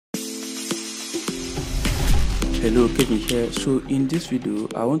Hello, Kevin here. So in this video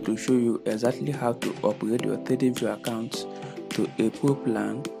I want to show you exactly how to upgrade your tradingview account to a pro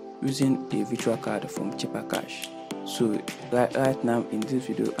plan using a virtual card from 𝗟𝗵𝗁. So right now in this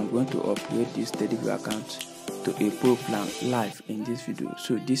video I'm going to upgrade this tradingview account to a pro plan live in this video.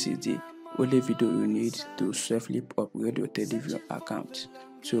 So this is the only video you need to safely upgrade your tradingview account.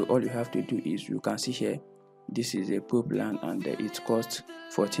 So all you have to do is, you can see here, this is a pro plan and it costs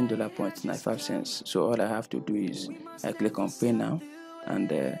 $14.95. So all I have to do is I click on pay now, and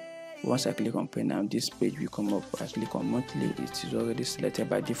once I click on pay now, this page will come up. I click on monthly, it is already selected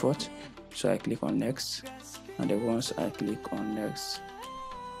by default, so I click on next, and then once I click on next,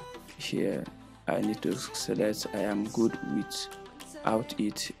 here I need to select I am good without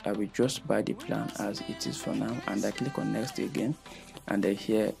it. I will just buy the plan as it is for now, and I click on next again, and then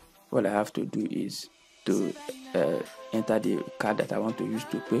here all I have to do is to enter the card that I want to use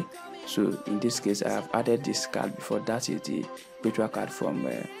to pay. So in this case I have added this card before, that is the virtual card from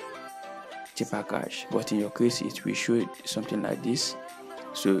𝗟𝗵𝗁, but in your case it will show something like this.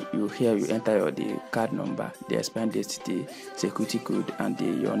 So you enter the card number, the expiry date, the security code, and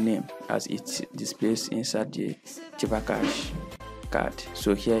your name as it displays inside the 𝗟𝗵𝗁 card.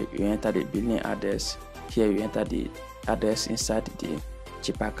 So here you enter the billing address, here you enter the address inside the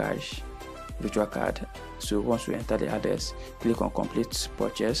𝗟𝗵𝗁 virtual card. So once you enter the address, click on complete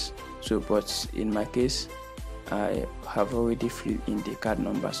purchase. So but in my case I have already filled in the card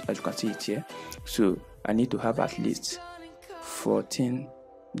numbers, as you can see it here. So I need to have at least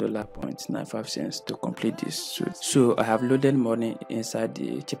 $14.95 to complete this. So I have loaded money inside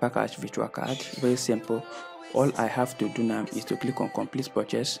the 𝗟𝗵𝗁 virtual card. Very simple. All I have to do now is to click on complete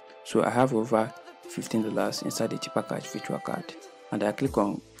purchase. So I have over $15 inside the 𝗟𝗵𝗁 virtual card, and I click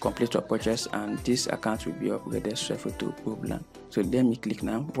on complete your purchase, and this account will be upgraded safely to pro plan. So let me click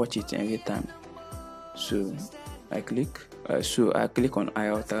now, watch it in real time. So I click on I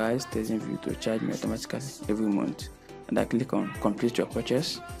authorize tradingview to charge me automatically every month, and I click on complete your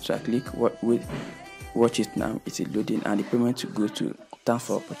purchase. So I click watch it now, it is loading, and the payment will go to thanks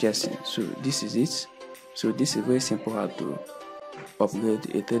for purchasing. So this is it. So this is very simple how to upgrade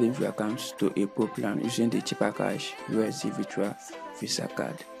a tradingview account to a pro plan using the 𝗟𝗵𝗁 USD virtual Visa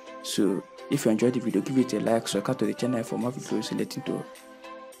card. So if you enjoyed the video, give it a like, subscribe to the channel for more videos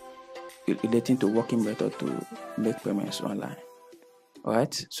relating to working method to make payments online.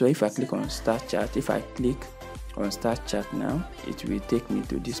 Alright, so if I click on start chat, now, it will take me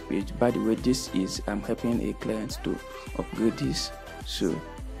to this page. By the way, this is I'm helping a client to upgrade this. So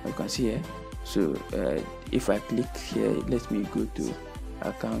you can see here. So if I click here, let me go to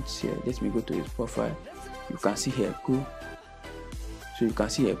accounts here, let me go to his profile. You can see here pro. So you can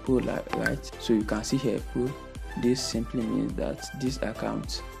see here pro, right? So you can see here pro. This simply means that this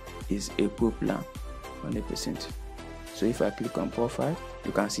account is a pro plan 100%. So if I click on profile,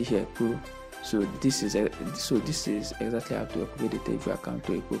 you can see here pro. So this is exactly how to upgrade the tradingview account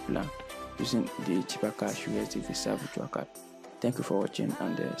to a pro plan using the 𝗟𝗵𝗁 USD Visa virtual card. Thank you for watching,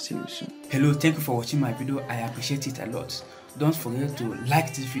 and see you soon. Hello, thank you for watching my video. I appreciate it a lot. Don't forget to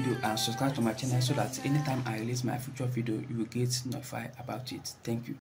like this video and subscribe to my channel so that anytime I release my future video, you will get notified about it. Thank you.